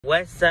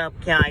What's up,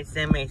 Kelly?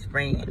 Semi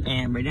Spring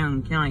and we're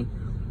down Kelly.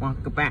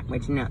 Welcome back.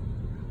 Which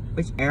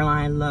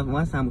airline I love?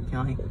 What's up,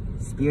 Kelly?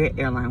 Spirit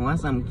Airline.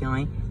 What's up,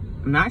 Kelly?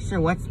 I'm not sure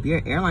what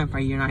Spirit Airline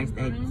for the United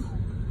States.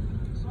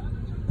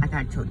 I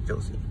gotta tell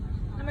Josie.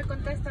 No me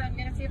contesta. I'm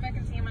gonna see if I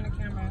can see him on the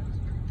camera.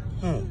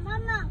 Hey.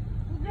 Mama.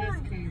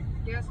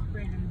 Yes,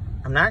 Brandon.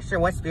 I'm not sure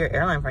what Spirit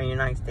Airline for the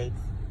United States.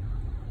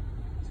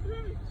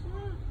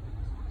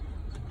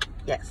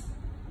 Yes.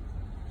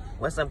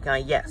 What's up,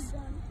 Kelly? Yes.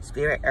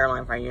 Spirit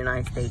Airline for the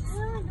United States.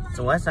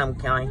 So what's up,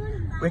 Kelly?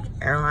 Which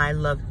airline I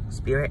love?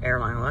 Spirit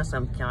Airline. What's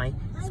up, Kelly?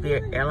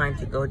 Spirit Airline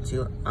to go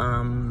to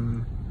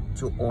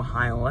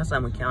Ohio. What's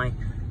up, Kelly?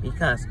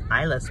 Because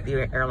I love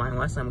Spirit Airline.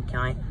 What's up,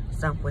 Kelly?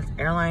 Southwest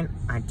Airline,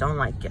 I don't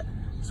like it.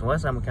 So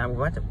what's up, Kelly?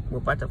 We're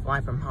about to fly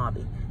from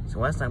Hobby. So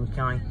what's up,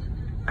 Kelly?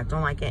 I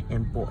don't like it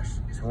in Bush.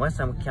 So what's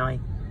up, Kelly?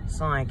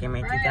 So I can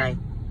make the guy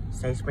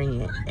say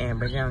spring it and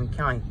bring down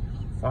Kelly.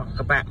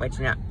 Welcome back, which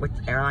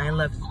airline I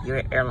love?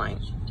 Spirit Airline.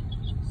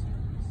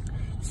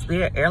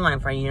 Spirit Airline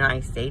for the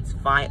United States,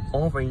 fly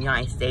over the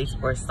United States,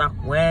 or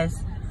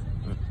Southwest,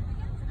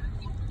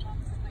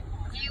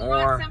 You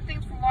want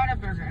something from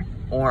Whataburger?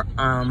 Or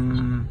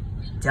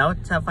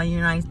Delta for the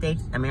United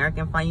States,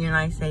 American for the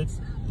United States,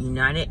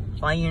 United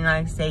for the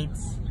United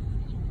States,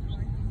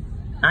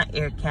 not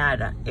Air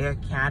Canada, Air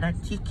Canada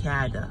to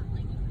Canada.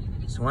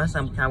 So once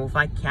we'll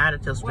fly Canada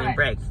till spring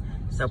break.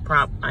 So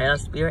I love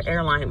Spirit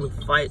Airline. We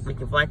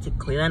can fly to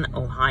Cleveland,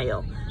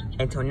 Ohio,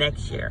 until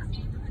next year.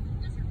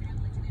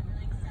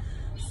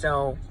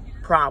 So,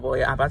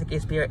 probably, I'm about to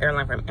get Spirit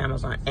Airline from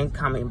Amazon.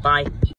 Incoming. Bye.